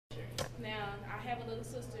Now, I have a little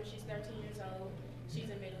sister. She's 13 years old. She's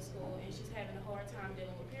in middle school, and she's having a hard time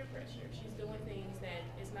dealing with peer pressure. She's doing things that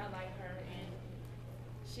is not like her, and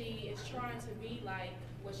she is trying to be like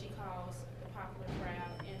what she calls the popular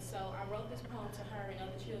crowd. And so I wrote this poem to her and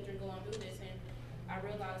other children going through this, and I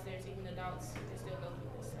realized there's even adults that still go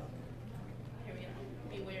through this. So here we are.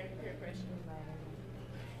 Beware peer pressure.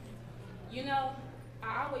 You know,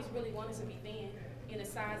 I always really wanted to be thin, in a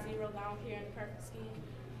size 0, long hair, and perfect skin.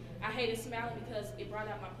 I hated smiling because it brought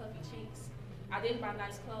out my puffy cheeks. I didn't buy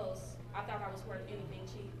nice clothes. I thought I was worth anything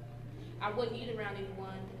cheap. I wouldn't eat around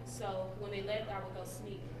anyone, so when they left, I would go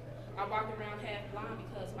sneak. I walked around half blind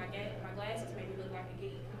because my glasses made me look like a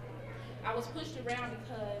geek. I was pushed around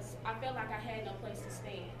because I felt like I had no place to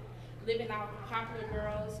stand. Living out popular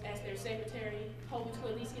girls as their secretary, hoping to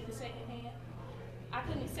at least get the second hand. I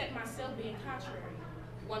couldn't accept myself being contrary,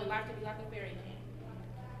 wanted life to be like a fairy land.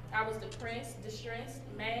 I was depressed, distressed,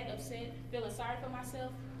 mad, upset, feeling sorry for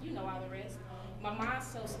myself, you know all the rest. My mind's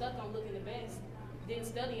so stuck on looking the best. Didn't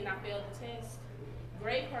study and I failed the test.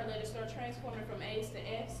 Grade card letters started transforming from A's to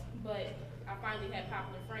F's, but I finally had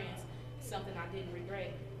popular friends, something I didn't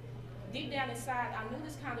regret. Deep down inside, I knew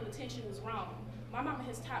this kind of attention was wrong. My mama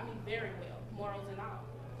has taught me very well, morals and all.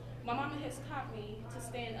 My mama has taught me to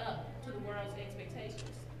stand up to the world's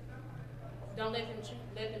expectations. Don't let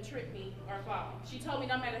them trip me or fall. She told me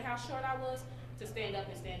no matter how short I was, to stand up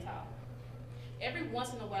and stand tall. Every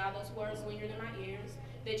once in a while, those words lingered in my ears.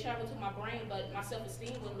 They traveled to my brain, but my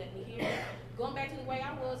self-esteem wouldn't let me hear it. Going back to the way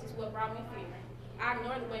I was is what brought me fear. I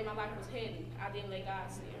ignored the way my life was heading. I didn't let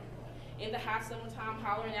God steer. In the hot summertime,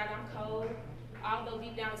 hollering out I'm cold. Although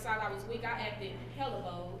deep down inside I was weak, I acted hella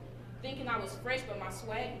bold. Thinking I was fresh, but my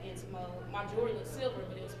swag began to mold. My jewelry looked silver,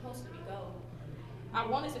 but it was supposed to be gold. I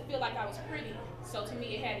wanted to feel like I was pretty, so to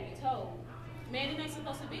me it had to be told. Man, it ain't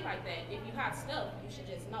supposed to be like that. If you hot stuff, you should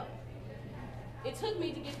just know. It took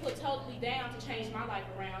me to get put totally down to change my life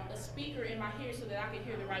around, a speaker in my ear so that I could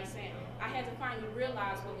hear the right sound. I had to finally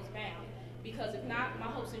realize what was bound, because if not, my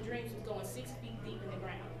hopes and dreams was going 6 feet deep in the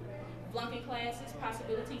ground. Flunking classes,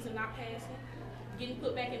 possibilities of not passing, getting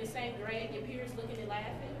put back in the same grade, your peers looking and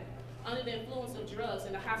laughing, under the influence of drugs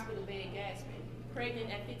in the hospital bed gasping, pregnant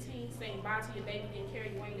at 15, saying bye to your baby, then carry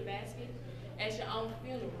you in the basket, at your own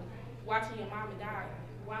funeral, watching your mom and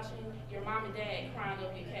dad crying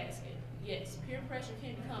over your casket. Yes, peer pressure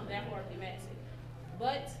can become that horribly massive.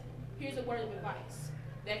 But here's a word of advice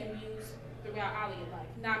that can be used throughout all of your life.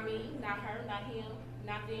 Not me, not her, not him,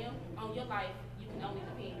 not them. On your life, you can only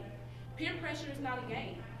depend. Peer pressure is not a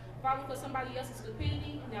game. Falling for somebody else's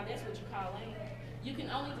stupidity, now that's what you call lame. You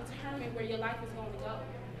can only determine where your life is going to go.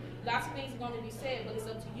 Lots of things are going to be said, but it's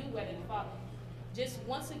up to you whether to follow. Just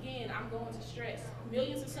once again, I'm going to stress,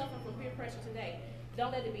 millions are suffering from peer pressure today.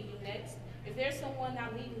 Don't let it be you next. If there's someone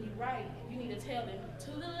not leading you right, you need to tell them,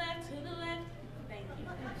 to the left, thank you.